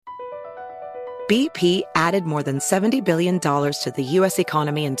BP added more than $70 billion to the U.S.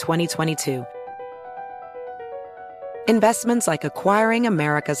 economy in 2022. Investments like acquiring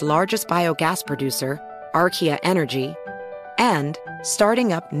America's largest biogas producer, Archaea Energy, and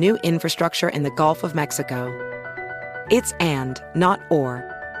starting up new infrastructure in the Gulf of Mexico. It's and, not or.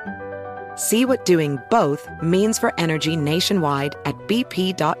 See what doing both means for energy nationwide at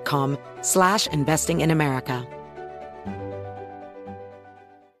bp.com/investing in America.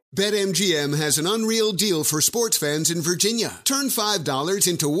 BetMGM has an unreal deal for sports fans in Virginia. Turn $5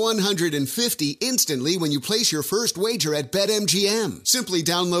 into $150 instantly when you place your first wager at BetMGM. Simply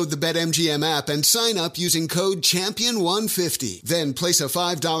download the BetMGM app and sign up using code CHAMPION150. Then place a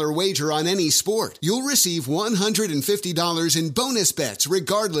 $5 wager on any sport. You'll receive $150 in bonus bets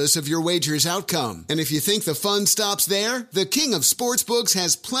regardless of your wager's outcome. And if you think the fun stops there, the King of Sportsbooks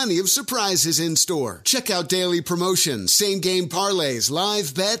has plenty of surprises in store. Check out daily promotions, same-game parlays,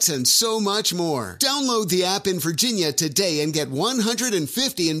 live bets, and so much more. Download the app in Virginia today and get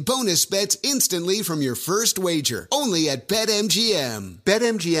 $150 in bonus bets instantly from your first wager. Only at BetMGM.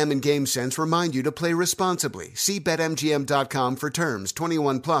 BetMGM and GameSense remind you to play responsibly. See BetMGM.com for terms.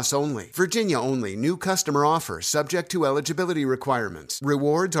 21 plus only. Virginia only. New customer offer subject to eligibility requirements.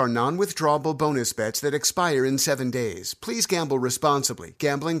 Rewards are non-withdrawable bonus bets that expire in 7 days. Please gamble responsibly.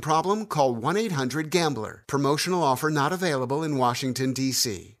 Gambling problem? Call 1-800-GAMBLER. Promotional offer not available in Washington,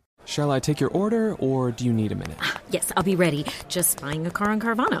 D.C. Shall I take your order, or do you need a minute? Yes, I'll be ready. Just buying a car on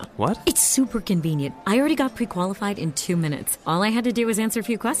Carvana. What? It's super convenient. I already got pre-qualified in 2 minutes. All I had to do was answer a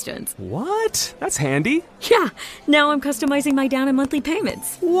few questions. What? That's handy. Yeah, now I'm customizing my down and monthly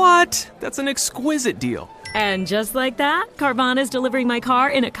payments. What? That's an exquisite deal. And just like that, Carvana's delivering my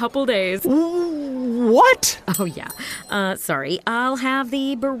car in a couple days. What? Oh, yeah. Sorry, I'll have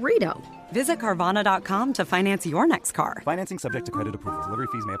the burrito. Visit Carvana.com to finance your next car. Financing subject to credit approval. Delivery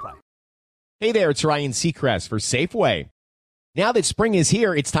fees may apply. Hey there, it's Ryan Seacrest for Safeway. Now that spring is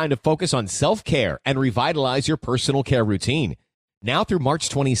here, it's time to focus on self-care and revitalize your personal care routine. Now through March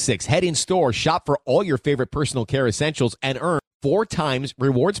 26, head in store, shop for all your favorite personal care essentials, and earn 4 times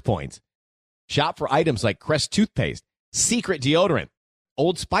rewards points. Shop for items like Crest toothpaste, Secret deodorant,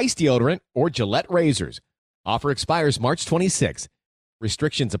 Old Spice deodorant, or Gillette razors. Offer expires March 26.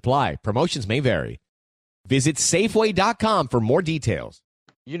 Restrictions apply. Promotions may vary. Visit Safeway.com for more details.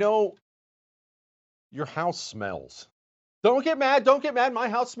 You know, your house smells. Don't get mad. Don't get mad. My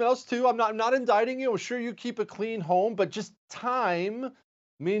house smells too. I'm not indicting you. I'm sure you keep a clean home, but just time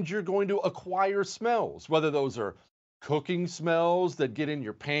means you're going to acquire smells, whether those are cooking smells that get in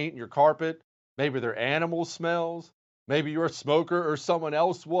your paint, your carpet. Maybe they're animal smells. Maybe you're a smoker or someone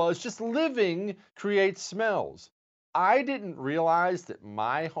else was. Just living creates smells. I didn't realize that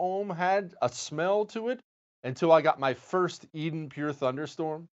my home had a smell to it until I got my first Eden Pure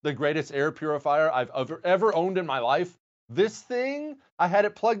Thunderstorm, the greatest air purifier I've ever owned in my life. This thing, I had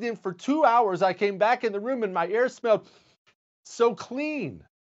it plugged in for 2 hours. I came back in the room and my air smelled so clean.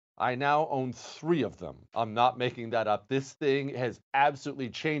 I now own 3 of them. I'm not making that up. This thing has absolutely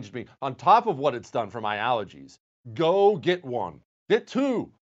changed me. On top of what it's done for my allergies, go get one. Get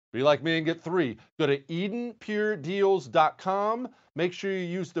 2. Be like me and get 3. Go to EdenPureDeals.com. Make sure you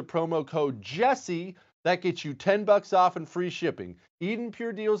use the promo code Jesse. That gets you $10 off and free shipping.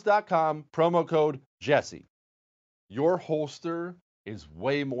 EdenPureDeals.com, promo code Jesse. Your holster is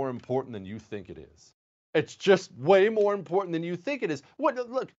way more important than you think it is. It's just way more important than you think it is.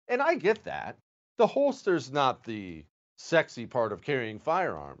 Look, and I get that. The holster's not the sexy part of carrying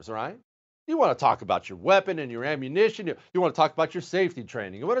firearms, right? You want to talk about your weapon and your ammunition. You want to talk about your safety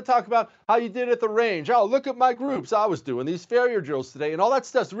training. You want to talk about how you did at the range. Oh, look at my groups. I was doing these farrier drills today. And all that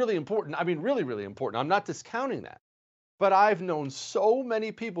stuff's really important. I mean, really, really important. I'm not discounting that. But I've known so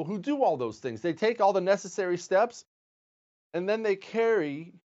many people who do all those things. They take all the necessary steps, and then they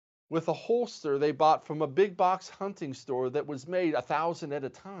carry with a holster they bought from a big box hunting store that was made 1,000 at a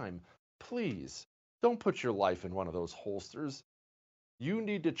time. Please, don't put your life in one of those holsters. You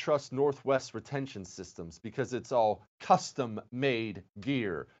need to trust Northwest Retention Systems because it's all custom-made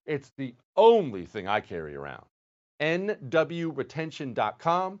gear. It's the only thing I carry around.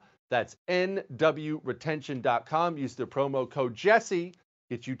 NWRetention.com. That's NWRetention.com. Use the promo code Jesse.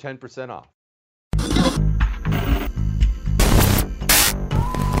 Get you 10% off.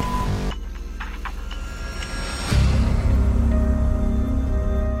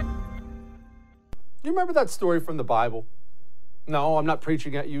 You remember that story from the Bible? No, I'm not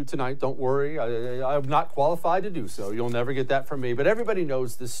preaching at you tonight. Don't worry. I'm not qualified to do so. You'll never get that from me. But everybody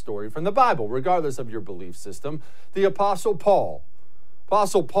knows this story from the Bible, regardless of your belief system. The Apostle Paul.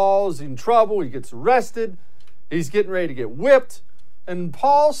 Apostle Paul is in trouble. He gets arrested. He's getting ready to get whipped. And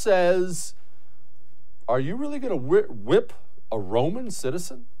Paul says, are you really going to whip a Roman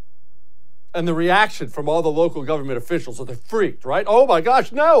citizen? And the reaction from all the local government officials, so they're freaked, right? Oh my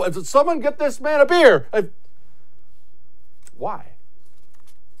gosh, no, someone get this man a beer. Why?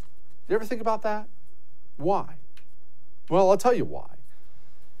 You ever think about that? Why? Well, I'll tell you why.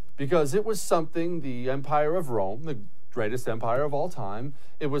 Because it was something the Empire of Rome, the greatest empire of all time,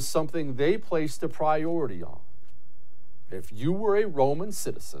 it was something they placed a priority on. If you were a Roman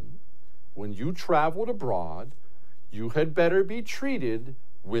citizen, when you traveled abroad, you had better be treated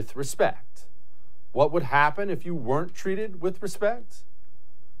with respect. What would happen if you weren't treated with respect?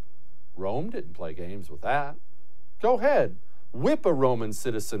 Rome didn't play games with that. Go ahead, whip a Roman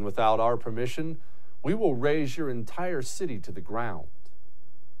citizen without our permission. We will raze your entire city to the ground.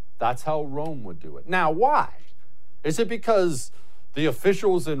 That's how Rome would do it. Now, why? Is it because the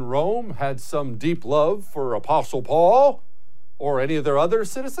officials in Rome had some deep love for Apostle Paul or any of their other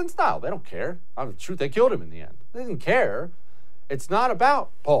citizens? No, they don't care. Shoot, they killed him in the end. They didn't care. It's not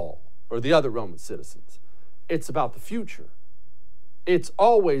about Paul or the other Roman citizens. It's about the future. It's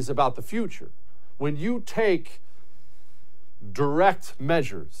always about the future. When you take direct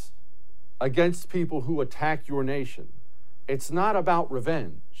measures against people who attack your nation, it's not about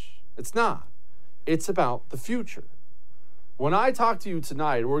revenge. It's not. It's about the future. When I talk to you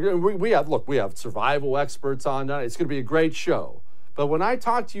tonight, we have survival experts on tonight. It's going to be a great show. But when I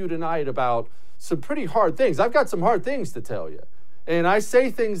talk to you tonight about some pretty hard things, I've got some hard things to tell you. And I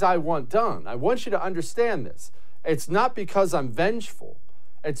say things I want done. I want you to understand this. It's not because I'm vengeful.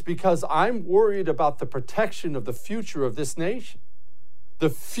 It's because I'm worried about the protection of the future of this nation.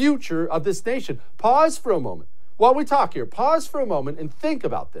 The future of this nation. Pause for a moment. While we talk here, pause for a moment and think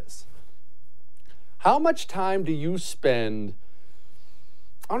about this. How much time do you spend,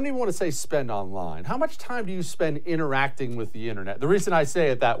 I don't even want to say spend online. How much time do you spend interacting with the internet? The reason I say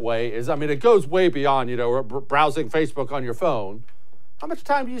it that way is, it goes way beyond, browsing Facebook on your phone. How much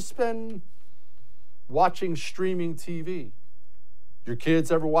time do you spend watching streaming TV? Your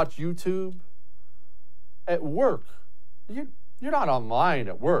kids ever watch YouTube? At work, you're not online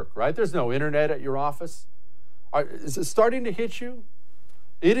at work, right? There's no internet at your office. Is it starting to hit you?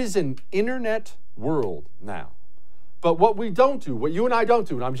 It is an internet world now. But what we don't do, what you and I don't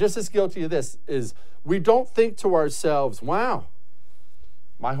do, and I'm just as guilty of this, is we don't think to ourselves, wow,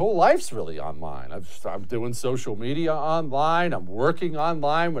 my whole life's really online. I'm doing social media online. I'm working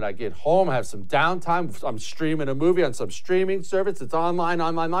online. When I get home, I have some downtime. I'm streaming a movie on some streaming service. It's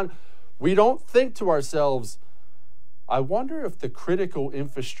online. We don't think to ourselves, I wonder if the critical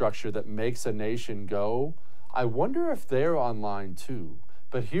infrastructure that makes a nation go, I wonder if they're online too.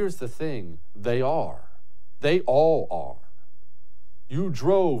 But here's the thing, they are. They all are. You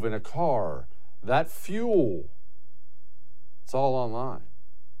drove in a car, that fuel, it's all online.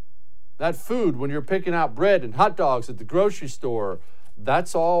 That food, when you're picking out bread and hot dogs at the grocery store,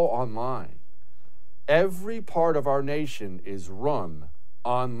 that's all online. Every part of our nation is run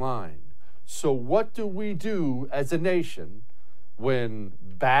online. So what do we do as a nation when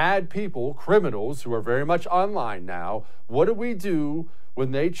bad people, criminals who are very much online now, what do we do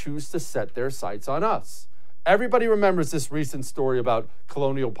when they choose to set their sights on us? Everybody remembers this recent story about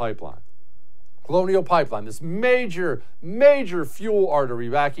Colonial Pipeline. Colonial Pipeline, this major fuel artery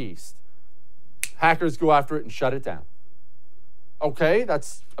back east. Hackers go after it and shut it down. Okay,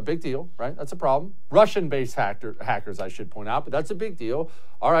 that's a big deal, right? That's a problem. Russian-based hackers, I should point out, but that's a big deal.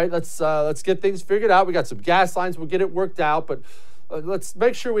 All right, let's get things figured out. We got some gas lines. We'll get it worked out, but let's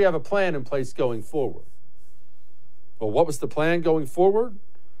make sure we have a plan in place going forward. Well, what was the plan going forward?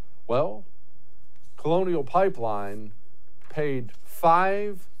 Well, Colonial Pipeline paid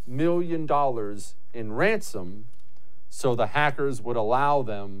 $5 million in ransom so the hackers would allow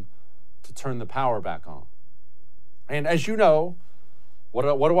them to turn the power back on. And as you know, what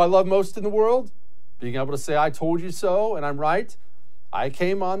do I love most in the world? Being able to say, I told you so, and I'm right. I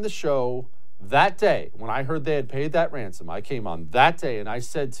came on the show that day when I heard they had paid that ransom. I came on that day and I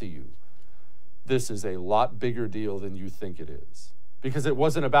said to you, this is a lot bigger deal than you think it is. Because it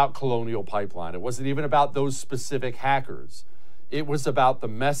wasn't about Colonial Pipeline. It wasn't even about those specific hackers. It was about the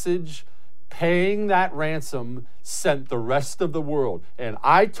message paying that ransom sent the rest of the world. And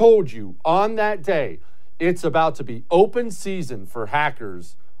I told you on that day, it's about to be open season for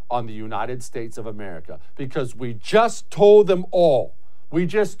hackers on the United States of America because we just told them all. We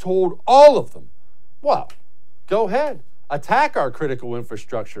just told all of them, well, go ahead, attack our critical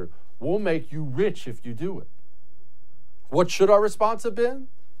infrastructure. We'll make you rich if you do it. What should our response have been?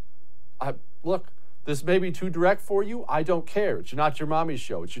 Look, this may be too direct for you. I don't care. It's not your mommy's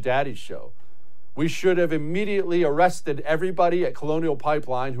show. It's your daddy's show. We should have immediately arrested everybody at Colonial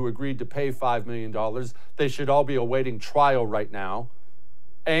Pipeline who agreed to pay $5 million. They should all be awaiting trial right now.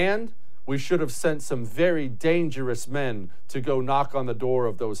 And we should have sent some very dangerous men to go knock on the door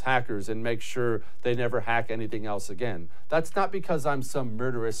of those hackers and make sure they never hack anything else again. That's not because I'm some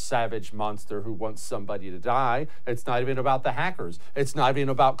murderous, savage monster who wants somebody to die. It's not even about the hackers. It's not even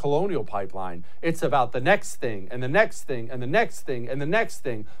about Colonial Pipeline. It's about the next thing and the next thing and the next thing and the next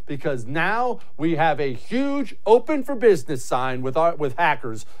thing, because now we have a huge open for business sign with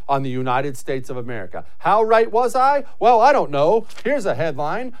hackers on the United States of America. How right was I? Well, I don't know. Here's a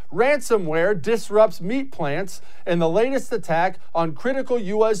headline: ransomware disrupts meat plants in the latest attack on critical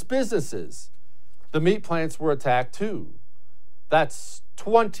U.S. businesses. The meat plants were attacked too. That's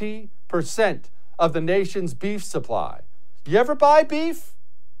 20% of the nation's beef supply. You ever buy beef?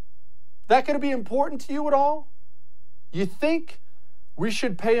 That going to be important to you at all? You think we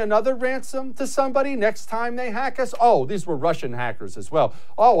should pay another ransom to somebody next time they hack us? Oh, these were Russian hackers as well.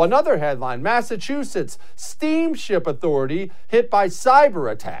 Oh, another headline: Massachusetts steamship authority hit by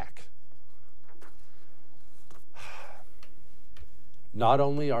cyber attack. Not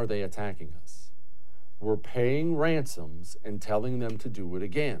only are they attacking us, we're paying ransoms and telling them to do it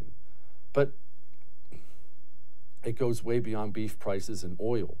again. But it goes way beyond beef prices and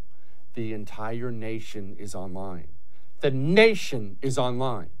oil. The entire nation is online. The nation is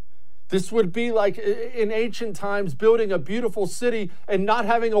online. This would be like in ancient times building a beautiful city and not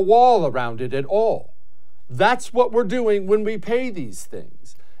having a wall around it at all. That's what we're doing when we pay these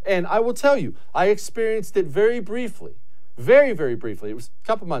things. And I will tell you, I experienced it very briefly. Very, very briefly. It was a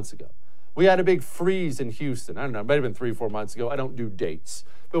couple months ago. We had a big freeze in Houston. I don't know, it might have been 3 or 4 months ago. I don't do dates.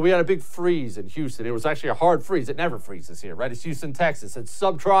 But we had a big freeze in Houston. It was actually a hard freeze. It never freezes here, right? It's Houston, Texas. It's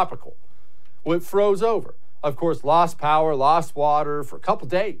subtropical. Well, it froze over. Of course, lost power, lost water for a couple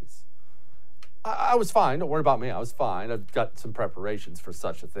days. I was fine. Don't worry about me. I was fine. I've got some preparations for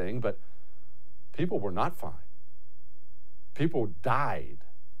such a thing. But people were not fine. People died.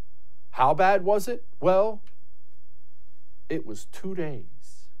 How bad was it? Well, it was 2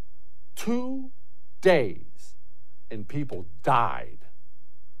 days. 2 days. And people died.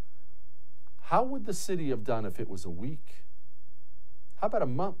 How would the city have done if it was a week? How about a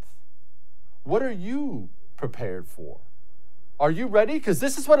month? What are you prepared for? Are you ready? Because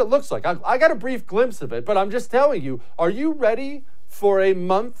this is what it looks like. I got a brief glimpse of it, but I'm just telling you, are you ready for a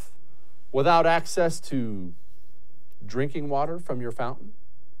month without access to drinking water from your fountain?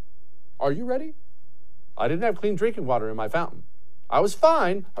 Are you ready? I didn't have clean drinking water in my fountain. I was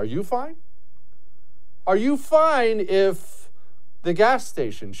fine. Are you fine? Are you fine if the gas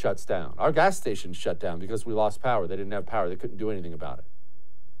station shuts down? Our gas station shut down because we lost power. They didn't have power. They couldn't do anything about it.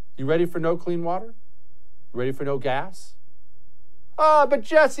 You ready for no clean water? Ready for no gas? But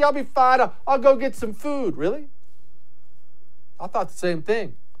Jesse, I'll be fine. I'll go get some food. Really? I thought the same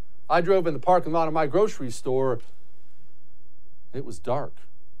thing. I drove in the parking lot of my grocery store. It was dark,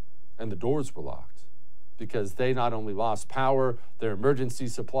 and the doors were locked because they not only lost power, their emergency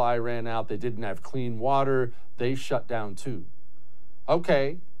supply ran out, they didn't have clean water, they shut down too.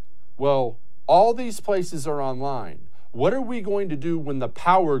 Okay, well, all these places are online. What are we going to do when the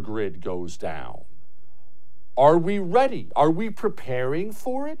power grid goes down? Are we ready? Are we preparing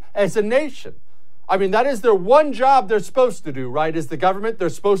for it as a nation? I mean, that is their one job they're supposed to do, right? As the government, they're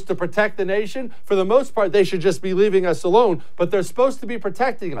supposed to protect the nation. For the most part, they should just be leaving us alone, but they're supposed to be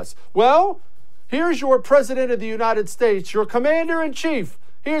protecting us. Well, here's your President of the United States, your Commander-in-Chief.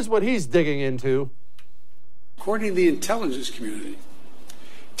 Here's what he's digging into. According to the intelligence community,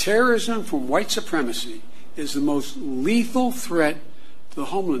 terrorism from white supremacy is the most lethal threat to the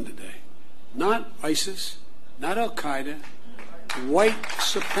homeland today. Not ISIS, not Al-Qaeda, white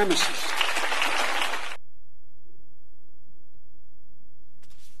supremacists.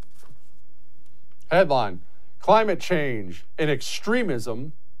 Headline: Climate change and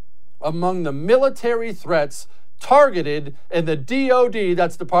extremism among the military threats targeted in the DoD,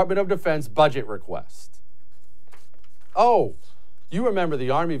 that's Department of Defense, budget request. Oh, you remember the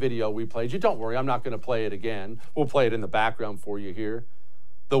Army video we played. You don't worry, I'm not going to play it again. We'll play it in the background for you here.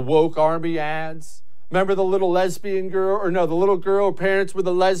 The woke Army ads. Remember the little lesbian girl, or no, the little girl, parents were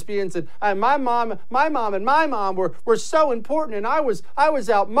the lesbians, and my mom and my mom were so important, and I was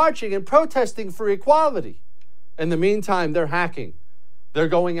out marching and protesting for equality. In the meantime, they're hacking. They're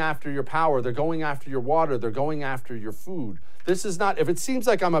going after your power. They're going after your water. They're going after your food. This is not, if it seems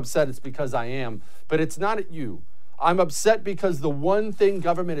like I'm upset, it's because I am, but it's not at you. I'm upset because the one thing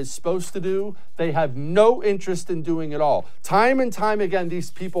government is supposed to do, they have no interest in doing at all. Time and time again,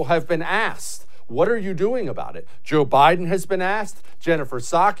 these people have been asked, What are you doing about it? Joe Biden has been asked. Jennifer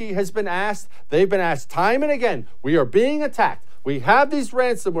Psaki has been asked. They've been asked time and again. We are being attacked. We have these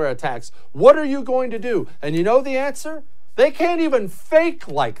ransomware attacks. What are you going to do? And you know the answer? They can't even fake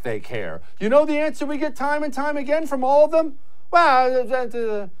like they care. You know the answer we get time and time again from all of them?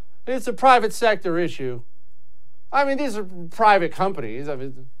 Well, it's a private sector issue. I mean, these are private companies. I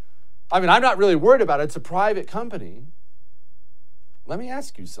mean, I'm not really worried about it. It's a private company. Let me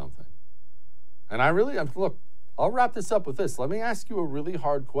ask you something. And look, I'll wrap this up with this. Let me ask you a really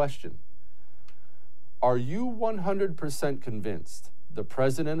hard question. Are you 100% convinced the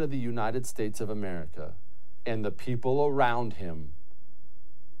President of the United States of America and the people around him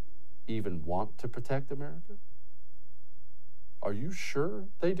even want to protect America? Are you sure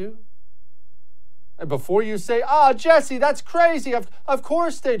they do? And before you say, Jesse, that's crazy, of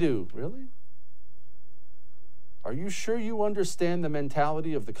course they do. Really? Are you sure you understand the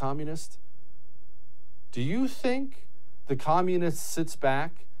mentality of the communist? Do you think the communist sits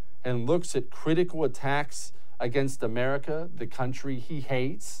back and looks at critical attacks against America, the country he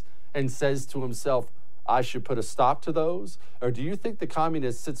hates, and says to himself, I should put a stop to those? Or do you think the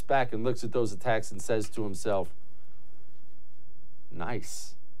communist sits back and looks at those attacks and says to himself,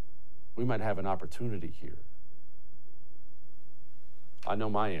 nice, we might have an opportunity here? I know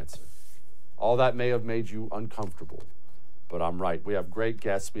my answer. All that may have made you uncomfortable, but I'm right. We have great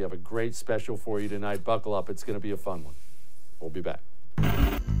guests. We have a great special for you tonight. Buckle up. It's going to be a fun one. We'll be back.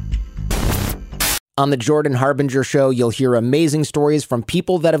 On the Jordan Harbinger Show, you'll hear amazing stories from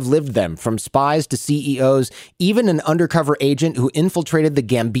people that have lived them, from spies to CEOs, even an undercover agent who infiltrated the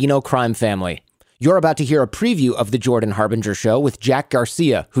Gambino crime family. You're about to hear a preview of the Jordan Harbinger Show with Jack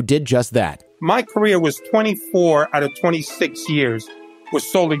Garcia, who did just that. My career was 24 out of 26 years was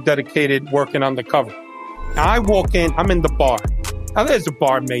solely dedicated working undercover. Now I walk in, I'm in the bar. Now there's a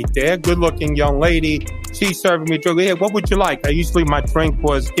barmaid there, good-looking young lady. She's serving me a drink. Hey, what would you like? Usually my drink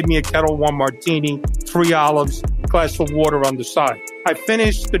was give me a Kettle One martini, 3 olives, glass of water on the side. I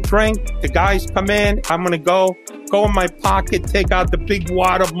finish the drink. The guys come in. I'm going to go in my pocket, take out the big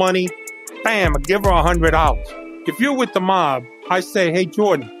wad of money. Bam, I give her $100. If you're with the mob, I say, hey,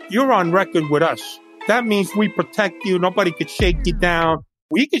 Jordan, you're on record with us. That means we protect you. Nobody could shake you down.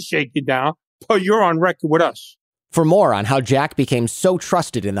 We could shake you down, but you're on record with us. For more on how Jack became so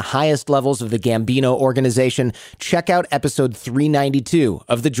trusted in the highest levels of the Gambino organization, check out episode 392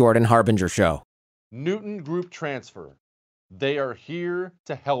 of The Jordan Harbinger Show. Newton Group Transfer. They are here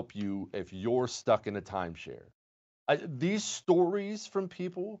to help you if you're stuck in a timeshare. These stories from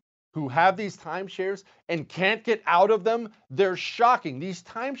people who have these timeshares and can't get out of them, they're shocking. These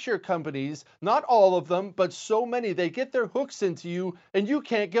timeshare companies, not all of them, but so many, they get their hooks into you and you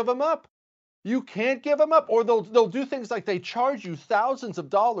can't give them up. You can't give them up, or they'll do things like they charge you thousands of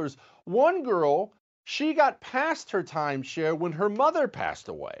dollars. One girl, she got past her timeshare when her mother passed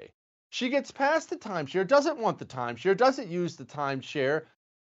away. She gets past the timeshare, doesn't want the timeshare, doesn't use the timeshare.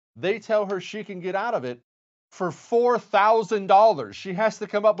 They tell her she can get out of it for $4,000. She has to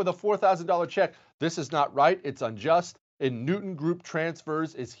come up with a $4,000 check. This is not right. It's unjust. And Newton Group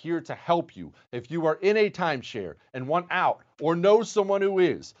Transfers is here to help you. If you are in a timeshare and want out or know someone who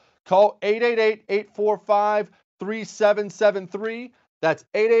is, call 888-845-3773. That's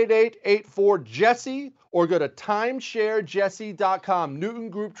 888-84-JESSE, or go to timesharejesse.com. Newton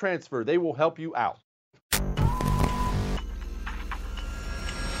Group Transfer. They will help you out.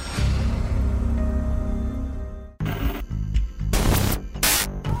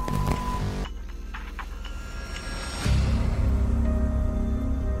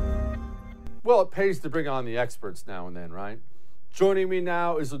 Well, it pays to bring on the experts now and then, right? Joining me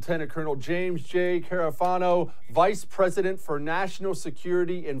now is Lieutenant Colonel James J. Carafano, Vice President for National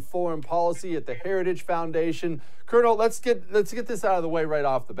Security and Foreign Policy at the Heritage Foundation. Colonel, let's get this out of the way right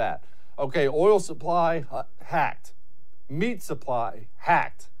off the bat. Okay, oil supply hacked, meat supply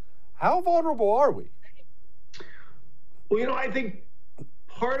hacked. How vulnerable are we? Well, I think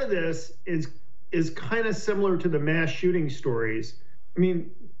part of this is kind of similar to the mass shooting stories. I mean,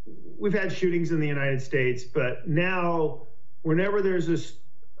 we've had shootings in the United States, but now whenever there's a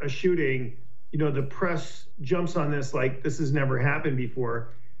shooting, the press jumps on this like this has never happened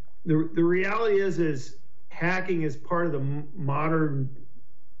before. The reality is hacking is part of the modern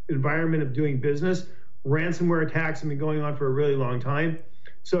environment of doing business. Ransomware attacks have been going on for a really long time.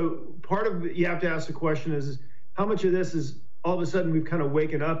 So part of it you have to ask the question is how much of this is all of a sudden we've kind of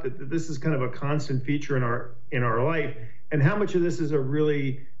waken up that this is kind of a constant feature in our life, and how much of this is a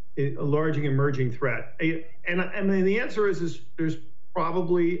really a large and emerging threat? And I mean, the answer is there's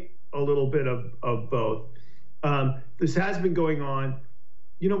probably a little bit of both. This has been going on.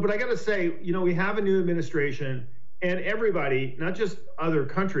 But I got to say, we have a new administration, and everybody, not just other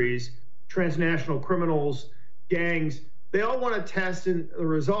countries, transnational criminals, gangs, they all want to test and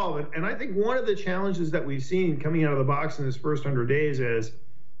resolve it. And I think one of the challenges that we've seen coming out of the box in this first 100 days is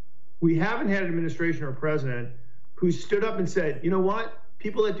we haven't had an administration or president who stood up and said, you know what?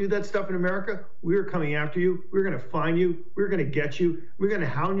 People that do that stuff in America, we're coming after you. We're going to find you. We're going to get you. We're going to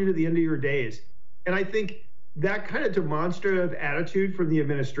hound you to the end of your days. And I think that kind of demonstrative attitude from the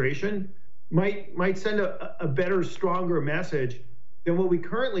administration might send a better, stronger message than what we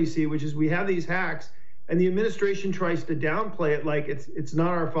currently see, which is we have these hacks and the administration tries to downplay it like it's not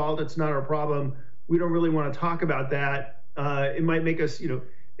our fault, it's not our problem. We don't really want to talk about that. It might make us,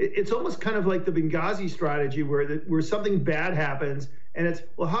 it's almost kind of like the Benghazi strategy where something bad happens and it's,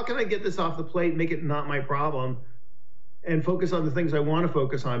 well, how can I get this off the plate and make it not my problem and focus on the things I want to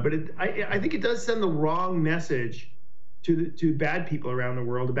focus on? But I think it does send the wrong message to bad people around the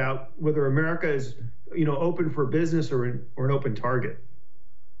world about whether America is, open for business or an open target.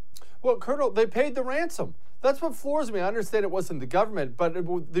 Well, Colonel, they paid the ransom. That's what floors me. I understand it wasn't the government, but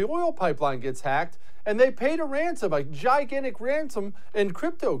the oil pipeline gets hacked, and they paid a ransom, a gigantic ransom in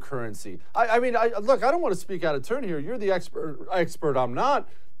cryptocurrency. I mean, look, I don't want to speak out of turn here. You're the expert. I'm not.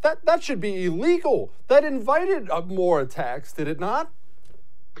 That should be illegal. That invited more attacks, did it not?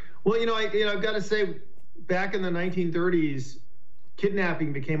 Well, I've got to say, back in the 1930s,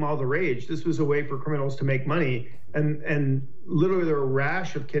 kidnapping became all the rage. This was a way for criminals to make money, and literally there were a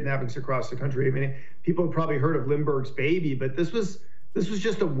rash of kidnappings across the country. I mean, people have probably heard of Lindbergh's Baby, but this was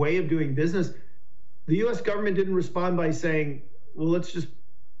just a way of doing business. The U.S. government didn't respond by saying, well, let's just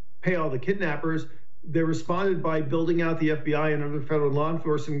pay all the kidnappers. They responded by building out the FBI and other federal law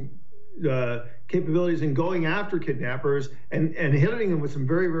enforcement capabilities and going after kidnappers and hitting them with some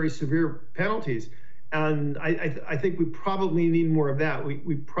very, very severe penalties. And I think we probably need more of that.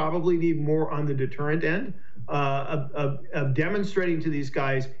 We probably need more on the deterrent end of demonstrating to these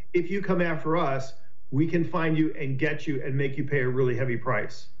guys, if you come after us, we can find you and get you and make you pay a really heavy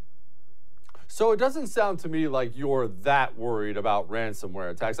price. So it doesn't sound to me like you're that worried about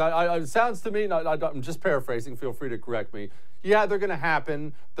ransomware attacks. It sounds to me, I'm just paraphrasing, feel free to correct me. Yeah, they're going to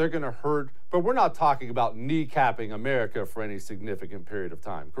happen, they're going to hurt, but we're not talking about kneecapping America for any significant period of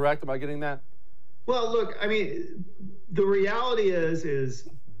time, correct? Am I getting that? Well, look, I mean, the reality is,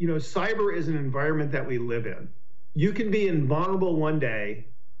 cyber is an environment that we live in. You can be invulnerable one day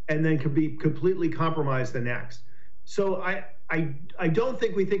and then could be completely compromised the next. So I don't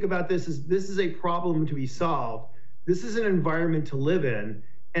think we think about this as this is a problem to be solved. This is an environment to live in.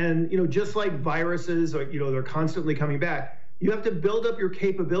 And, just like viruses, or, they're constantly coming back, you have to build up your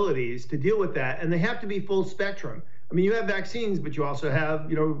capabilities to deal with that. And they have to be full spectrum. I mean, you have vaccines, but you also have,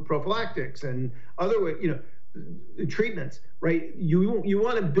 prophylactics and other, treatments, right? You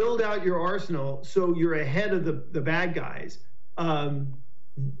want to build out your arsenal so you're ahead of the bad guys.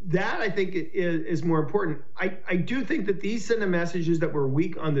 That, I think, is more important. I do think that these send a messages that we're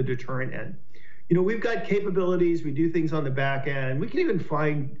weak on the deterrent end. We've got capabilities. We do things on the back end. We can even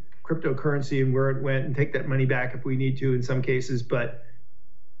find cryptocurrency and where it went and take that money back if we need to in some cases. But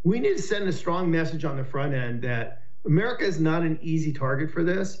we need to send a strong message on the front end that America is not an easy target for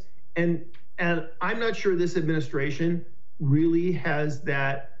this. And I'm not sure this administration really has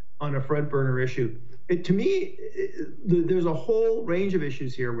that on a front burner issue. To me, there's a whole range of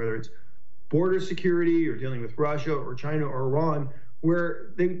issues here, whether it's border security or dealing with Russia or China or Iran, where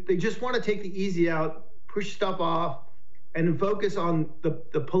they just want to take the easy out, push stuff off, and focus on the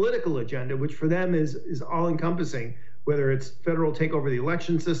political agenda, which for them is all-encompassing, whether it's federal takeover the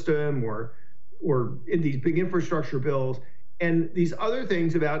election system or in these big infrastructure bills. And these other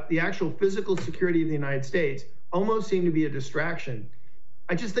things about the actual physical security of the United States almost seem to be a distraction.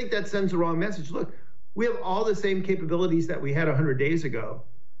 I just think that sends the wrong message. Look, we have all the same capabilities that we had 100 days ago,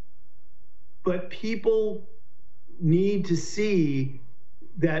 but people need to see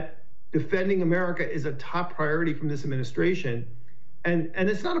that defending America is a top priority from this administration. And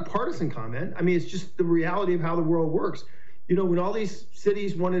it's not a partisan comment. I mean, it's just the reality of how the world works. When all these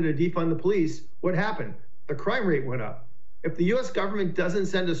cities wanted to defund the police, what happened? The crime rate went up. If the U.S. government doesn't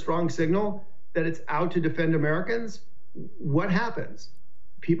send a strong signal that it's out to defend Americans, what happens?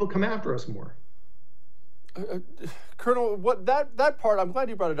 People come after us more. Colonel, that part, I'm glad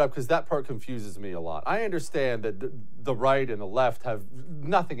you brought it up because that part confuses me a lot. I understand that the right and the left have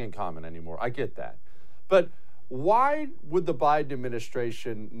nothing in common anymore. I get that. But Why would the Biden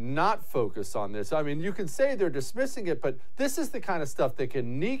administration not focus on this? I mean, you can say they're dismissing it, but this is the kind of stuff that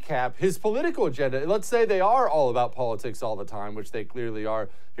can kneecap his political agenda. Let's say they are all about politics all the time, which they clearly are.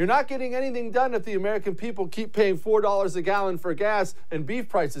 You're not getting anything done if the American people keep paying $4 a gallon for gas and beef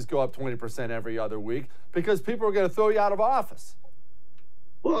prices go up 20% every other week because people are going to throw you out of office.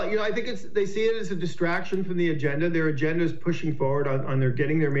 Well, I think they see it as a distraction from the agenda. Their agenda is pushing forward on their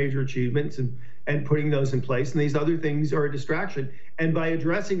getting their major achievements and putting those in place. And these other things are a distraction. And by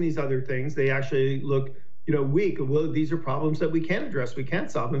addressing these other things, they actually look, weak. Well, these are problems that we can't address. We can't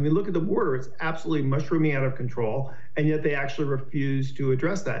solve. I mean, look at the border. It's absolutely mushrooming out of control. And yet they actually refuse to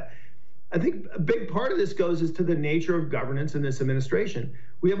address that. I think a big part of this goes to the nature of governance in this administration.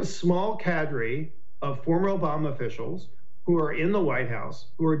 We have a small cadre of former Obama officials who are in the White House,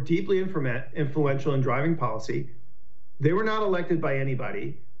 who are deeply influential in driving policy. They were not elected by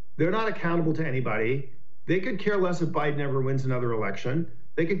anybody. They're not accountable to anybody. They could care less if Biden ever wins another election.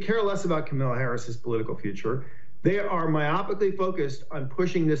 They could care less about Kamala Harris's political future. They are myopically focused on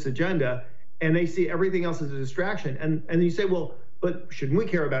pushing this agenda, and they see everything else as a distraction. And you say, well, but shouldn't we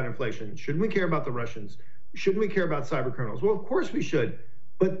care about inflation? Shouldn't we care about the Russians? Shouldn't we care about cyber criminals? Well, of course we should,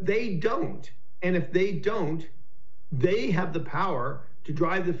 but they don't. And if they don't, they have the power to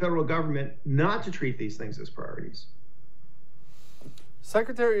drive the federal government not to treat these things as priorities.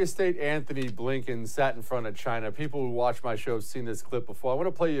 Secretary of State Anthony Blinken sat in front of China. People who watch my show have seen this clip before. I want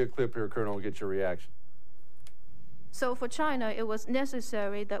to play you a clip here, Colonel, and get your reaction. So for China, it was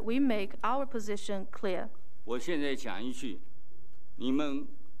necessary that we make our position clear. 我现在讲一句，你们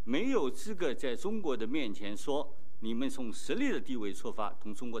没有资格在中国的面前说你们从实力的地位出发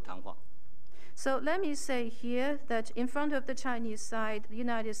同中国谈话。 So let me say here that in front of the Chinese side, the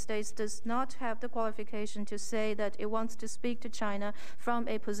United States does not have the qualification to say that it wants to speak to China from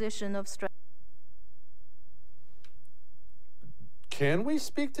a position of strength. Can we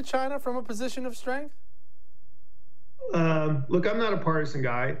speak to China from a position of strength? Look, I'm not a partisan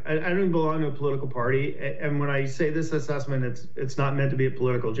guy. I don't even belong to a political party. And when I say this assessment, it's not meant to be a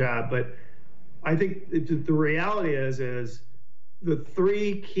political jab. But I think the reality is the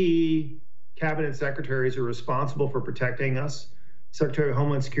three key cabinet secretaries are responsible for protecting us: Secretary of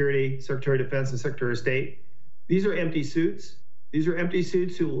Homeland Security, Secretary of Defense, and Secretary of State. These are empty suits. These are empty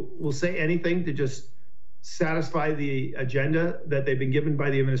suits who will say anything to just satisfy the agenda that they've been given by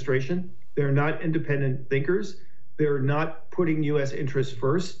the administration. They're not independent thinkers. They're not putting U.S. interests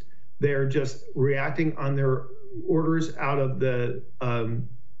first. They're just reacting on their orders out of the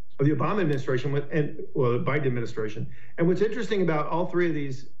Obama administration the Biden administration. And what's interesting about all three of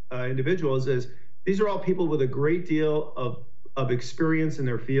these individuals is these are all people with a great deal of experience in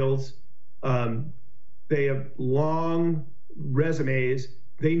their fields. They have long resumes.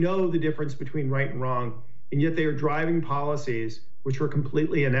 They know the difference between right and wrong, and yet they are driving policies which are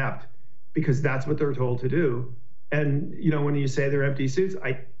completely inept because that's what they're told to do. And when you say they're empty suits,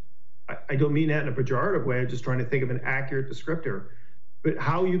 I don't mean that in a pejorative way. I'm just trying to think of an accurate descriptor. But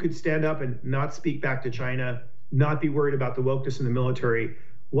how you could stand up and not speak back to China, not be worried about the wokeness in the military,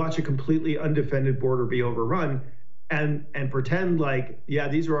 watch a completely undefended border be overrun, and pretend like, yeah,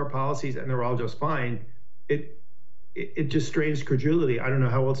 these are our policies and they're all just fine. It just strains credulity. I don't know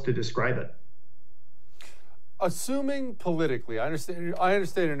how else to describe it. Assuming politically, I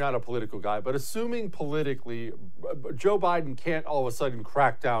understand you're not a political guy, but assuming politically, Joe Biden can't all of a sudden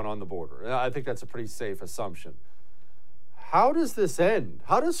crack down on the border. And I think that's a pretty safe assumption. How does this end?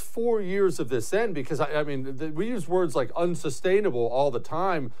 How does 4 years of this end? Because, we use words like unsustainable all the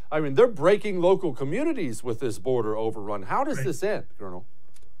time. I mean, they're breaking local communities with this border overrun. How does this end, Colonel?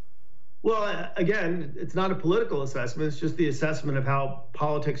 Well, again, it's not a political assessment. It's just the assessment of how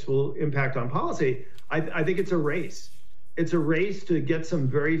politics will impact on policy. I think it's a race. It's a race to get some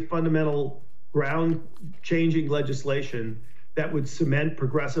very fundamental ground-changing legislation that would cement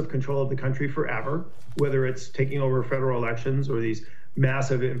progressive control of the country forever, whether it's taking over federal elections or these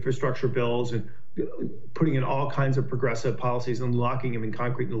massive infrastructure bills and putting in all kinds of progressive policies and locking them in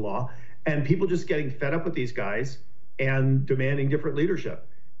concrete in the law, and people just getting fed up with these guys and demanding different leadership.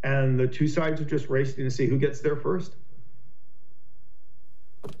 And the two sides are just racing to see who gets there first.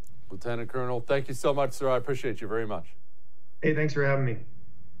 Lieutenant Colonel, thank you so much, sir. I appreciate you very much. Hey, thanks for having me.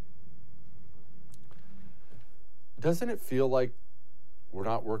 Doesn't it feel like we're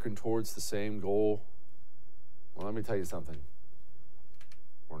not working towards the same goal? Well, let me tell you something.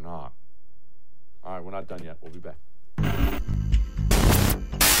 We're not. All right, we're not done yet. We'll be back.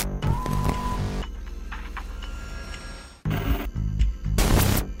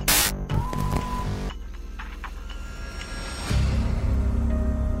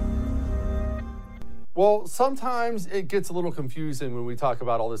 Well, sometimes it gets a little confusing when we talk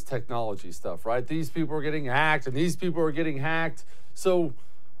about all this technology stuff, right? These people are getting hacked and these people are getting hacked. So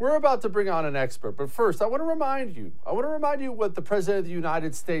we're about to bring on an expert. But first, I want to remind you what the President of the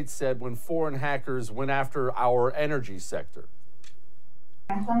United States said when foreign hackers went after our energy sector.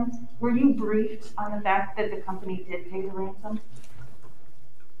 Were you briefed on the fact that the company did pay the ransom?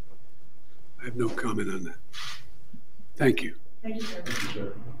 I have no comment on that. Thank you. Thank you,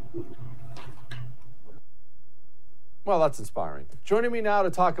 sir. Well, that's inspiring. Joining me now to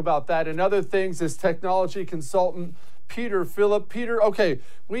talk about that and other things is technology consultant Peter Phillip. Peter, okay,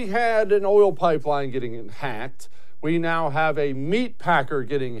 we had an oil pipeline getting hacked. We now have a meat packer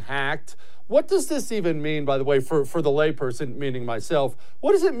getting hacked. What does this even mean, by the way, for the layperson, meaning myself?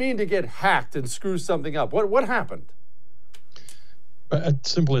 What does it mean to get hacked and screw something up? What happened? At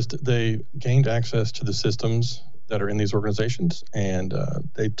simplest, they gained access to the systems that are in these organizations, and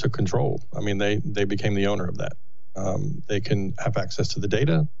they took control. I mean, they became the owner of that. They can have access to the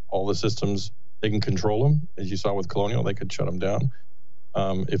data, all the systems. They can control them. As you saw with Colonial, they could shut them down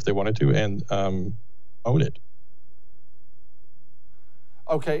if they wanted to, and own it.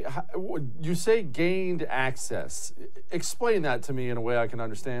 Okay, you say gained access. Explain that to me in a way I can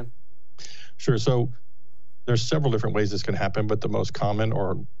understand. Sure. So there's several different ways this can happen, but the most common,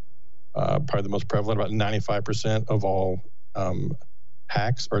 or probably the most prevalent, about 95% of all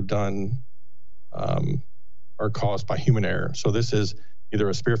hacks are done are caused by human error. So this is either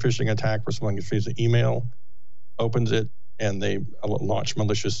a spear phishing attack where someone gets an email, opens it, and they launch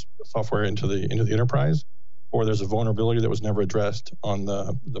malicious software into the enterprise, or there's a vulnerability that was never addressed on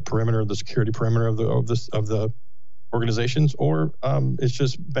the perimeter, the security perimeter of the organizations, or it's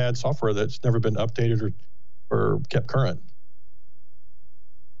just bad software that's never been updated or kept current.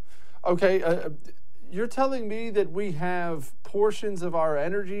 Okay, you're telling me that we have portions of our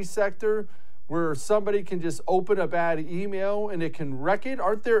energy sector where somebody can just open a bad email and it can wreck it?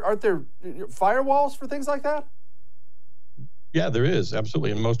 Aren't there firewalls for things like that? Yeah, there is,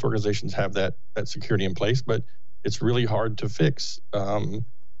 absolutely. And most organizations have that security in place, but it's really hard to fix. The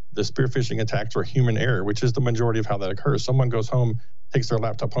spear phishing attacks are human error, which is the majority of how that occurs. Someone goes home, takes their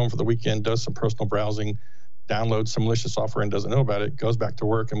laptop home for the weekend, does some personal browsing, downloads some malicious software and doesn't know about it, goes back to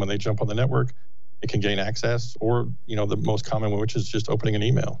work, and when they jump on the network, it can gain access, or the most common one, which is just opening an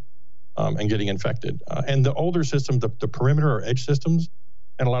email and getting infected. And the older systems, the perimeter or edge systems,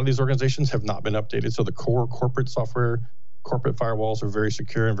 and a lot of these organizations have not been updated. So the core corporate software, corporate firewalls are very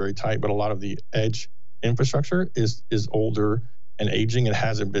secure and very tight, but a lot of the edge infrastructure is older and aging and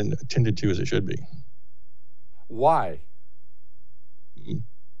hasn't been attended to as it should be. Why?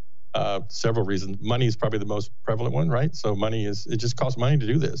 Several reasons. Money is probably the most prevalent one, right? So it just costs money to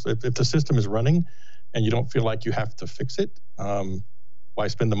do this. If the system is running and you don't feel like you have to fix it, why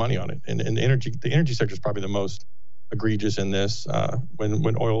spend the money on it? And the energy sector is probably the most egregious in this.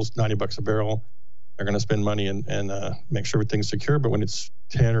 When oil's $90 a barrel, they're going to spend money and make sure everything's secure. But when it's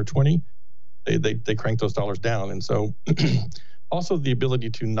 10 or 20, they crank those dollars down. And so also the ability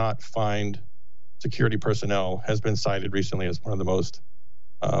to not find security personnel has been cited recently as one of the most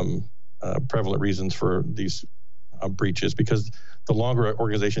prevalent reasons for these breaches, because the longer an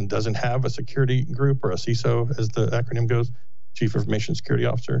organization doesn't have a security group, or a CISO as the acronym goes, Chief Information Security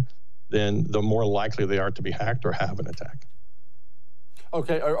Officer, then the more likely they are to be hacked or have an attack.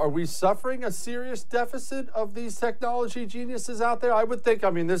 Okay, are we suffering a serious deficit of these technology geniuses out there? I would think,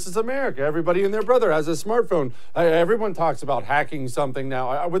 this is America. Everybody and their brother has a smartphone. Everyone talks about hacking something now.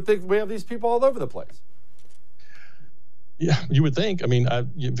 I would think we have these people all over the place. Yeah, you would think.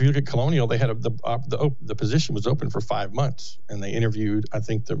 If you look at Colonial, they had the position was open for 5 months, and they interviewed, I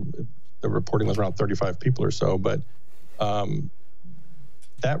think the reporting was around 35 people or so, but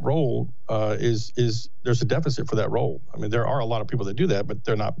that role is there's a deficit for that role. There are a lot of people that do that, but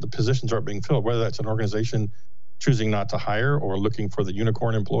the positions aren't being filled, whether that's an organization choosing not to hire or looking for the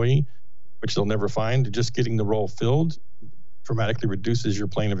unicorn employee, which they'll never find. Just getting the role filled dramatically reduces your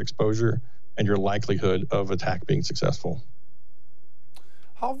plane of exposure and your likelihood of attack being successful.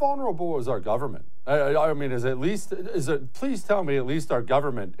 How vulnerable is our government? Please tell me at least our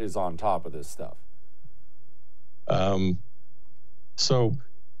government is on top of this stuff. So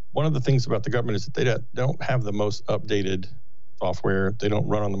one of the things about the government is that they don't have the most updated software. They don't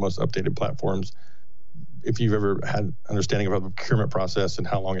run on the most updated platforms. If you've ever had understanding about the procurement process and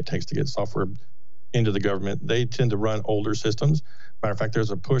how long it takes to get software into the government, they tend to run older systems. Matter of fact, there's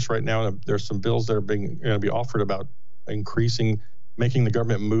a push right now. There's some bills that are going to be offered about making the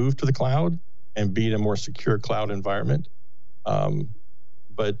government move to the cloud and be in a more secure cloud environment.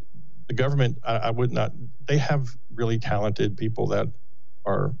 But the government, they have really talented people that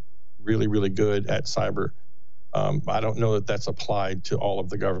are really, really good at cyber. I don't know that that's applied to all of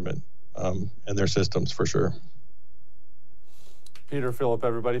the government and their systems for sure. Peter Phillip,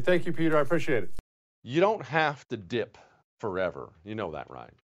 everybody. Thank you, Peter. I appreciate it. You don't have to dip forever. You know that,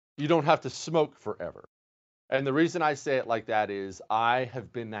 right? You don't have to smoke forever. And the reason I say it like that is I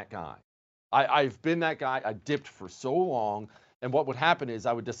have been that guy. I've been that guy. I dipped for so long. And what would happen is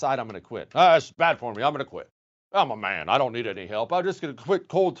I would decide I'm going to quit. It's bad for me. I'm going to quit. I'm a man. I don't need any help. I'm just going to quit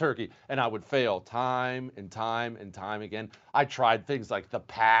cold turkey. And I would fail time and time and time again. I tried things like the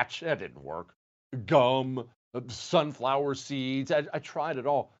patch. That didn't work. Gum, sunflower seeds. I tried it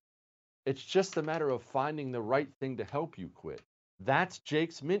all. It's just a matter of finding the right thing to help you quit. That's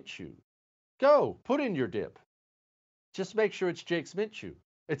Jake's Mint Chew. Go, put in your dip. Just make sure it's Jake's Mint Chew.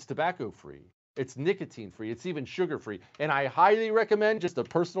 It's tobacco-free. It's nicotine-free. It's even sugar-free. And I highly recommend, just a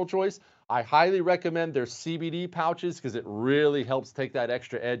personal choice, I highly recommend their CBD pouches because it really helps take that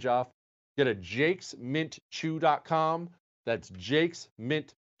extra edge off. Get a jakesmintchew.com. That's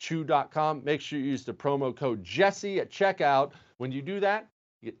jakesmintchew.com. Make sure you use the promo code Jesse at checkout. When you do that,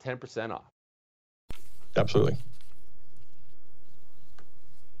 you get 10% off. Absolutely.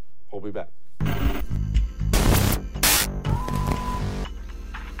 We'll be back.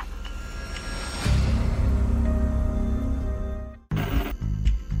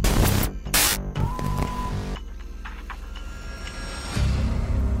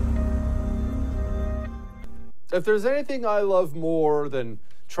 If there's anything I love more than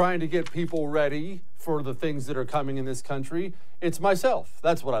trying to get people ready for the things that are coming in this country, it's myself.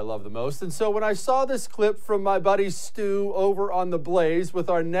 That's what I love the most. And so when I saw this clip from my buddy Stu over on The Blaze with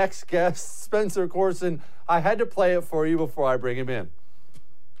our next guest, Spencer Coursen, I had to play it for you before I bring him in.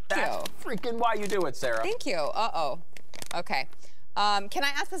 That's freaking why you do it, Sarah. Thank you. Okay. Can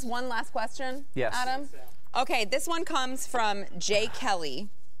I ask this one last question, yes. Adam? Okay, this one comes from Jay Kelly.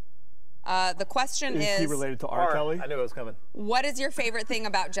 The question is he related to R. Kelly? I knew it was coming. What is your favorite thing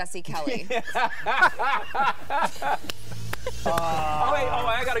about Jesse Kelly?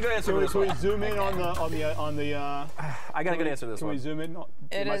 I got a good answer. Can we zoom in on the? I got a good answer to this one. Can we zoom in?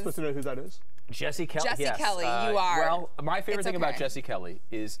 Am I supposed to know who that is? Jesse Kelly. Jesse yes. Kelly, you are. Well, my favorite thing about Jesse Kelly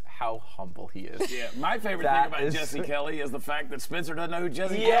is how humble he is. Yeah, my favorite thing about Jesse Kelly is the fact that Spencer doesn't know who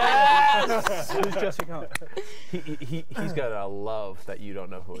Jesse Kelly is. Yes! Who's Jesse Kelly? He's got a love that you don't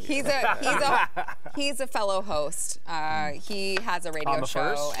know who he is. He's a fellow host. He has a radio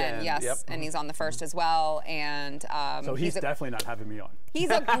show, and and he's on The First as well. And so he's definitely not having me on. He's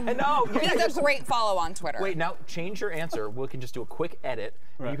a he's a great follow on Twitter. Wait, now change your answer. We can just do a quick edit.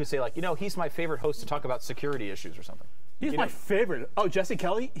 Right. You can say like, he's my favorite host to talk about security issues or something. He's my favorite. Oh, Jesse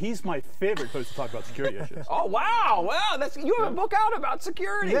Kelly. He's my favorite host to talk about security issues. Oh wow, you have a book out about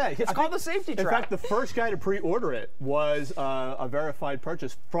security. Yeah, it's called The Safety Trap. In fact, the first guy to pre-order it was a verified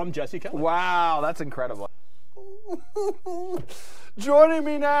purchase from Jesse Kelly. Wow, that's incredible. Joining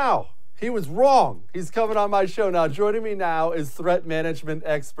me now. He was wrong. He's coming on my show now. Joining me now is threat management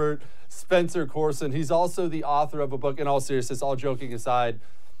expert Spencer Coursen. He's also the author of a book. In all seriousness, all joking aside,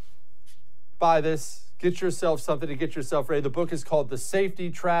 buy this. Get yourself something to get yourself ready. The book is called The Safety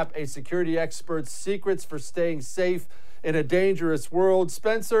Trap, A Security Expert's Secrets for Staying Safe in a Dangerous World.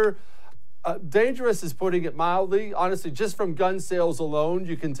 Spencer, dangerous is putting it mildly. Honestly, just from gun sales alone,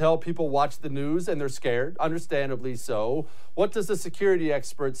 you can tell people watch the news and they're scared, understandably so. What does the security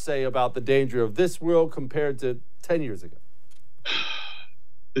expert say about the danger of this world compared to 10 years ago?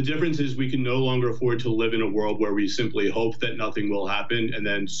 The difference is we can no longer afford to live in a world where we simply hope that nothing will happen and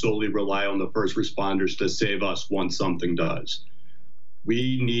then solely rely on the first responders to save us once something does.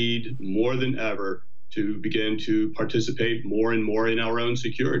 We need more than ever to begin to participate more and more in our own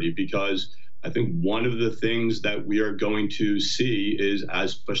security, because I think one of the things that we are going to see is,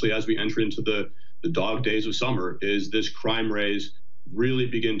 especially as we enter into the dog days of summer, is this crime rates really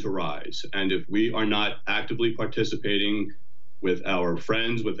begin to rise. And if we are not actively participating with our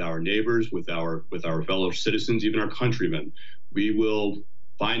friends, with our neighbors, with our fellow citizens, even our countrymen, we will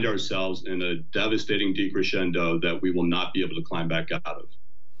find ourselves in a devastating decrescendo that we will not be able to climb back out of.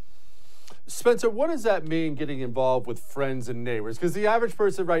 Spencer, what does that mean, getting involved with friends and neighbors? Because the average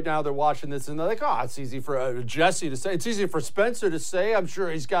person right now, they're watching this and they're like, it's easy for Jesse to say. It's easy for Spencer to say. I'm sure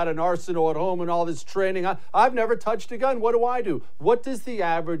he's got an arsenal at home and all this training. I've never touched a gun. What do I do? What does the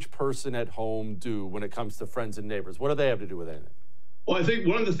average person at home do when it comes to friends and neighbors? What do they have to do with anything? Well, I think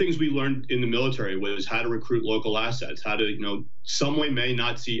one of the things we learned in the military was how to recruit local assets, how to, someone may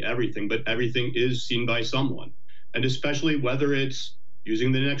not see everything, but everything is seen by someone. And especially whether it's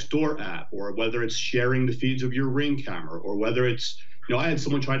using the Nextdoor app, or whether it's sharing the feeds of your Ring camera, or whether it's, I had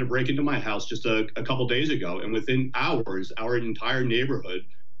someone try to break into my house just a couple days ago, and within hours, our entire neighborhood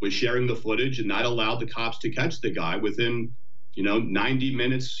was sharing the footage, and that allowed the cops to catch the guy within, 90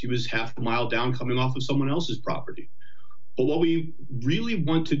 minutes. He was half a mile down coming off of someone else's property. But what we really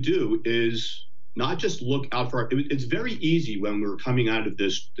want to do is not just look out for it's very easy when we're coming out of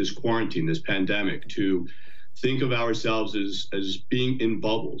this quarantine, this pandemic, to think of ourselves as being in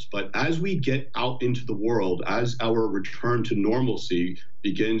bubbles. But as we get out into the world, as our return to normalcy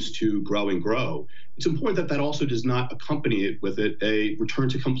begins to grow and grow, it's important that also does not accompany it with a return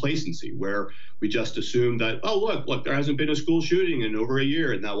to complacency, where we just assume that, oh, look, there hasn't been a school shooting in over a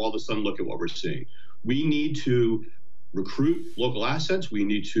year, and now all of a sudden look at what we're seeing. We need to recruit local assets. We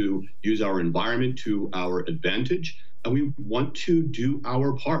need to use our environment to our advantage. And we want to do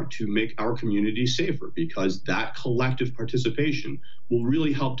our part to make our community safer, because that collective participation will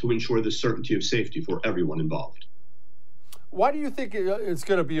really help to ensure the certainty of safety for everyone involved. Why do you think it's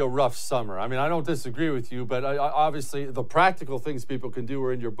going to be a rough summer? I mean, I don't disagree with you, but obviously the practical things people can do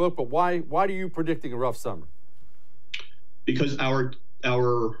are in your book. But why are you predicting a rough summer? Because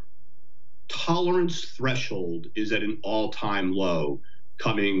our tolerance threshold is at an all-time low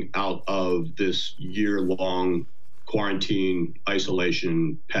coming out of this year-long quarantine,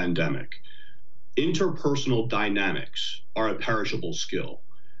 isolation, pandemic. Interpersonal dynamics are a perishable skill.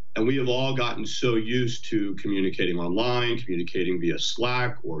 And we have all gotten so used to communicating online, communicating via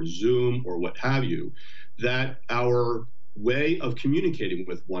Slack or Zoom or what have you, that our way of communicating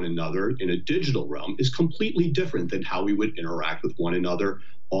with one another in a digital realm is completely different than how we would interact with one another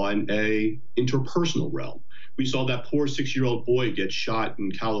on a interpersonal realm. We saw that poor 6-year-old boy get shot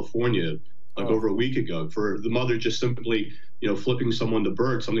in California over a week ago for the mother just simply, flipping someone the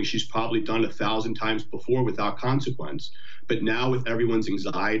bird, something she's probably done 1,000 times before without consequence. But now with everyone's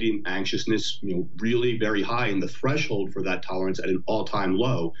anxiety and anxiousness, really very high, and the threshold for that tolerance at an all-time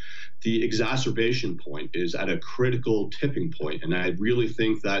low, the exacerbation point is at a critical tipping point. And I really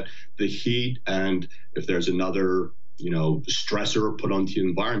think that the heat, and if there's another, stressor put onto the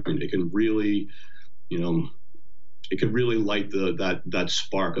environment, it can really, it could really light that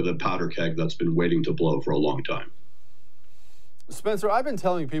spark of the powder keg that's been waiting to blow for a long time. Spencer, I've been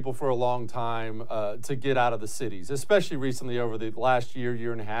telling people for a long time to get out of the cities, especially recently over the last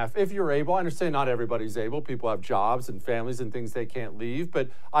year and a half. If you're able, I understand not everybody's able. People have jobs and families and things they can't leave, but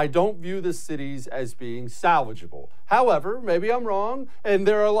I don't view the cities as being salvageable. However, maybe I'm wrong, and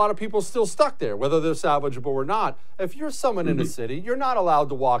there are a lot of people still stuck there, whether they're salvageable or not. If you're someone in a city, you're not allowed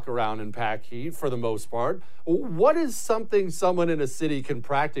to walk around and pack heat for the most part. What is something someone in a city can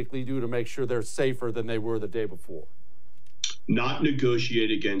practically do to make sure they're safer than they were the day before? Not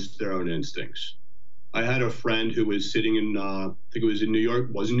negotiate against their own instincts. I had a friend who was sitting in, I think it was in New York,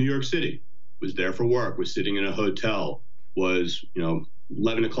 was in New York City, was there for work, was sitting in a hotel, was,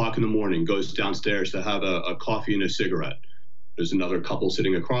 11 o'clock in the morning, goes downstairs to have a coffee and a cigarette. There's another couple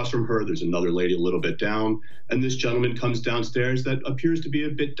sitting across from her. There's another lady a little bit down. And this gentleman comes downstairs that appears to be a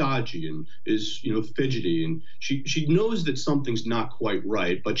bit dodgy and is, fidgety. And she knows that something's not quite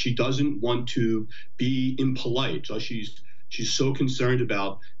right, but she doesn't want to be impolite. So she's so concerned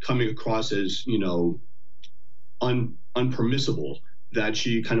about coming across as, unpermissible, that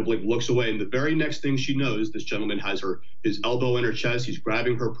she kind of looks away. And the very next thing she knows, this gentleman has his elbow in her chest. He's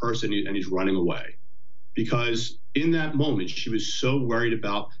grabbing her purse and he's running away. Because in that moment, she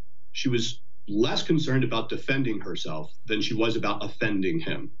was less concerned about defending herself than she was about offending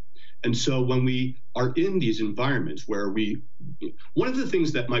him. And so when we are in these environments where one of the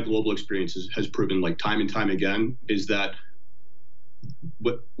things that my global experience has proven time and time again is that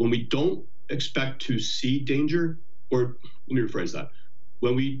when we don't expect to see danger, or let me rephrase that,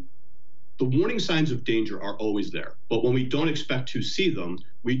 the warning signs of danger are always there, but when we don't expect to see them,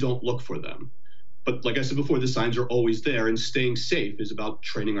 we don't look for them. But like I said before, the signs are always there, and staying safe is about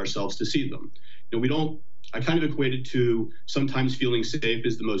training ourselves to see them. I kind of equate it to sometimes feeling safe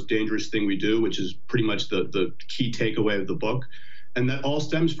is the most dangerous thing we do, which is pretty much the key takeaway of the book. And that all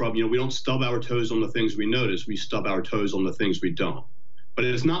stems from, we don't stub our toes on the things we notice, we stub our toes on the things we don't. But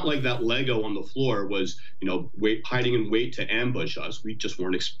it's not like that Lego on the floor was, hiding in wait to ambush us. We just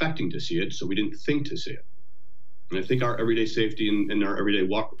weren't expecting to see it, so we didn't think to see it. And I think our everyday safety in our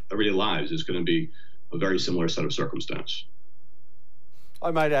everyday lives is going to be a very similar set of circumstance.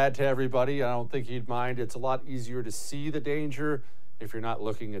 I might add to everybody, I don't think he'd mind, it's a lot easier to see the danger if you're not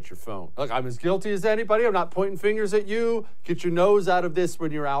looking at your phone. Look, I'm as guilty as anybody. I'm not pointing fingers at you. Get your nose out of this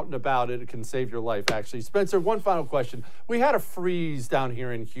when you're out and about. It can save your life, actually. Spencer, one final question. We had a freeze down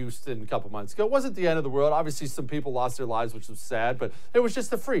here in Houston a couple months ago. It wasn't the end of the world. Obviously, some people lost their lives, which was sad, but it was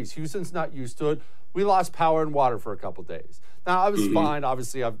just a freeze. Houston's not used to it. We lost power and water for a couple days. Now, I was fine.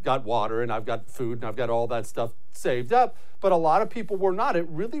 Obviously, I've got water and I've got food and I've got all that stuff saved up. But a lot of people were not. It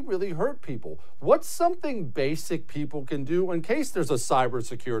really, really hurt people. What's something basic people can do in case there's a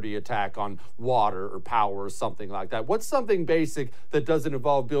cybersecurity attack on water or power or something like that? What's something basic that doesn't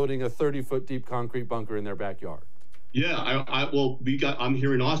involve building a 30-foot deep concrete bunker in their backyard? Yeah, I'm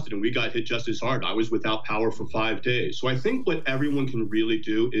here in Austin and we got hit just as hard. I was without power for 5 days. So I think what everyone can really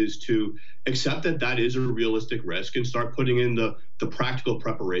do is to accept that that is a realistic risk and start putting in the practical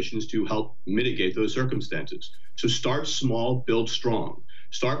preparations to help mitigate those circumstances. So start small, build strong.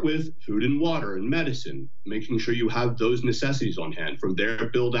 Start with food and water and medicine, making sure you have those necessities on hand. From there,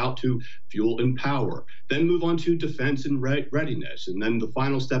 build out to fuel and power. Then move on to defense and readiness. And then the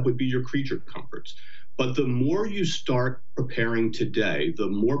final step would be your creature comforts. But the more you start preparing today, the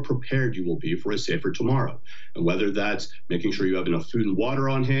more prepared you will be for a safer tomorrow. And whether that's making sure you have enough food and water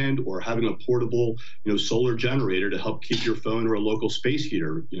on hand or having a portable, solar generator to help keep your phone or a local space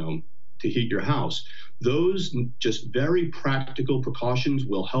heater, to heat your house. Those just very practical precautions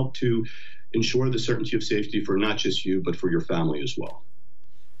will help to ensure the certainty of safety for not just you, but for your family as well.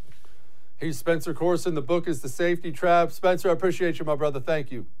 He's Spencer Coursen. The book is The Safety Trap. Spencer, I appreciate you, my brother.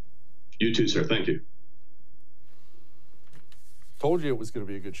 Thank you. You too, sir. Thank you. Told you it was going to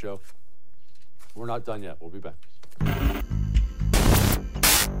be a good show. We're not done yet. We'll be back.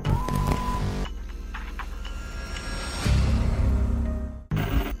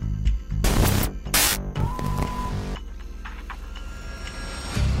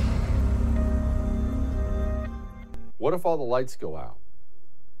 What if all the lights go out?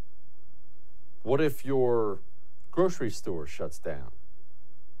 What if your grocery store shuts down?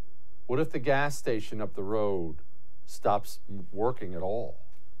 What if the gas station up the road stops working at all?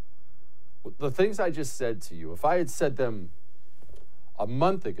 The things I just said to you, if I had said them a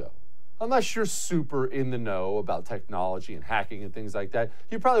month ago, unless you're super in the know about technology and hacking and things like that,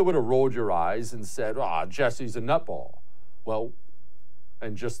 you probably would have rolled your eyes and said, Jesse's a nutball. Well,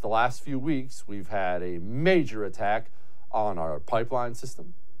 in just the last few weeks, we've had a major attack on our pipeline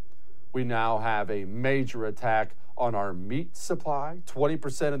system. We now have a major attack on our meat supply,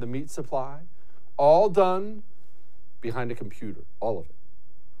 20% of the meat supply, all done behind a computer, all of it.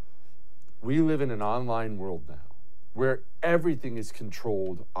 We live in an online world now where everything is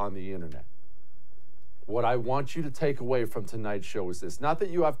controlled on the internet. What I want you to take away from tonight's show is this. Not that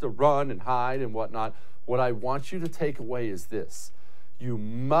you have to run and hide and whatnot. What I want you to take away is this. You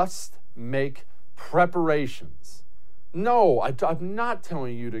must make preparations. No, I'm not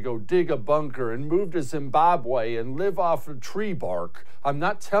telling you to go dig a bunker and move to Zimbabwe and live off of tree bark. I'm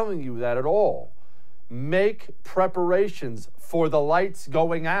not telling you that at all. Make preparations for the lights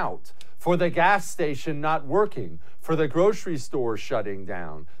going out, for the gas station not working, for the grocery store shutting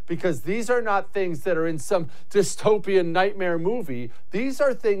down, because these are not things that are in some dystopian nightmare movie. These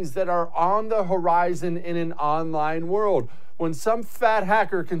are things that are on the horizon in an online world. When some fat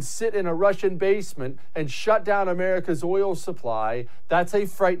hacker can sit in a Russian basement and shut down America's oil supply, that's a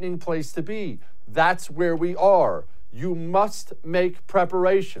frightening place to be. That's where we are. You must make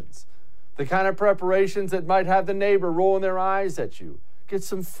preparations. The kind of preparations that might have the neighbor rolling their eyes at you. Get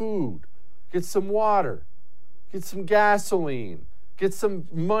some food. Get some water. Get some gasoline. Get some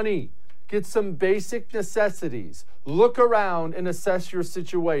money. Get some basic necessities. Look around and assess your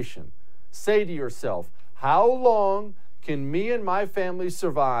situation. Say to yourself, how long can me and my family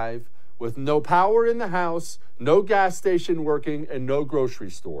survive with no power in the house, no gas station working, and no grocery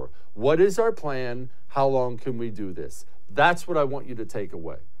store? What is our plan? How long can we do this? That's what I want you to take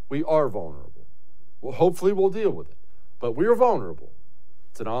away. We are vulnerable. Well, hopefully we'll deal with it. But we are vulnerable.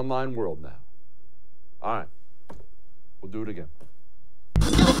 It's an online world now. All right. We'll do it again.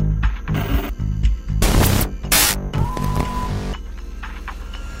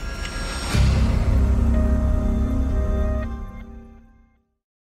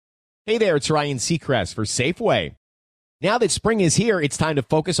 Hey there, it's Ryan Seacrest for Safeway. Now that spring is here, it's time to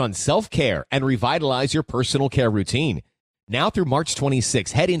focus on self-care and revitalize your personal care routine. Now through March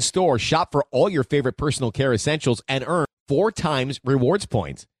 26, head in store, shop for all your favorite personal care essentials, and earn 4 times rewards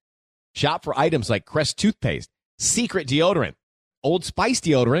points. Shop for items like Crest toothpaste, Secret deodorant, Old Spice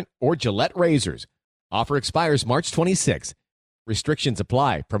deodorant, or Gillette razors. Offer expires March 26. Restrictions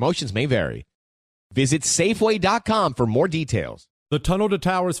apply. Promotions may vary. Visit Safeway.com for more details. The Tunnel to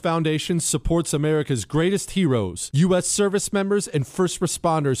Towers Foundation supports America's greatest heroes, U.S. service members and first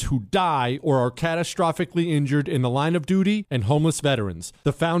responders who die or are catastrophically injured in the line of duty, and homeless veterans.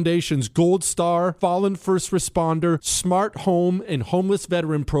 The foundation's Gold Star, Fallen First Responder, Smart Home, and Homeless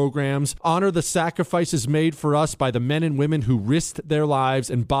Veteran programs honor the sacrifices made for us by the men and women who risked their lives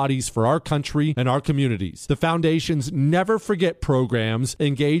and bodies for our country and our communities. The foundation's Never Forget programs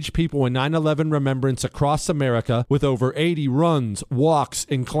engage people in 9/11 remembrance across America with over 80 runs, walks,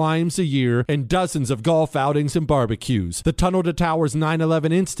 and climbs a year, and dozens of golf outings and barbecues. The Tunnel to Towers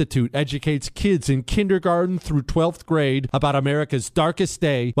 9/11 Institute educates kids in kindergarten through 12th grade about America's darkest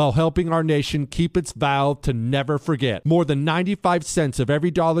day while helping our nation keep its vow to never forget. More than 95 cents of every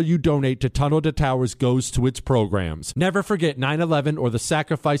dollar you donate to Tunnel to Towers goes to its programs. Never forget 9/11 or the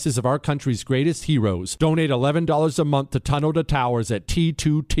sacrifices of our country's greatest heroes. Donate $11 a month to Tunnel to Towers at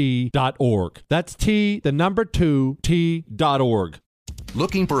T2T.org. That's T2T.org.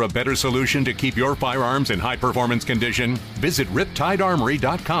 Looking for a better solution to keep your firearms in high-performance condition? Visit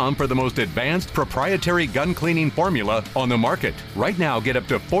RiptideArmory.com for the most advanced proprietary gun cleaning formula on the market. Right now, get up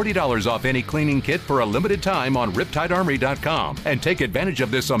to $40 off any cleaning kit for a limited time on RiptideArmory.com and take advantage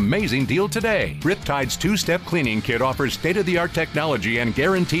of this amazing deal today. Riptide's two-step cleaning kit offers state-of-the-art technology and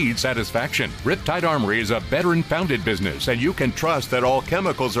guaranteed satisfaction. Riptide Armory is a veteran-founded business, and you can trust that all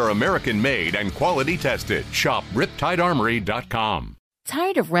chemicals are American-made and quality tested. Shop RiptideArmory.com.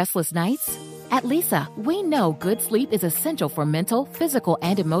 Tired of restless nights? At Leesa, we know good sleep is essential for mental, physical,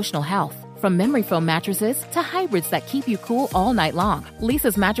 and emotional health. From memory foam mattresses to hybrids that keep you cool all night long,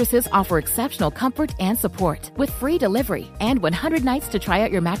 Leesa's mattresses offer exceptional comfort and support with free delivery and 100 nights to try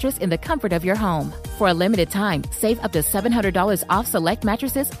out your mattress in the comfort of your home. For a limited time, save up to $700 off select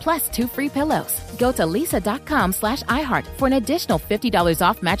mattresses plus 2 free pillows. Go to Leesa.com/iHeart for an additional $50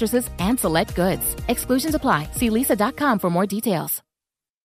 off mattresses and select goods. Exclusions apply. See Leesa.com for more details.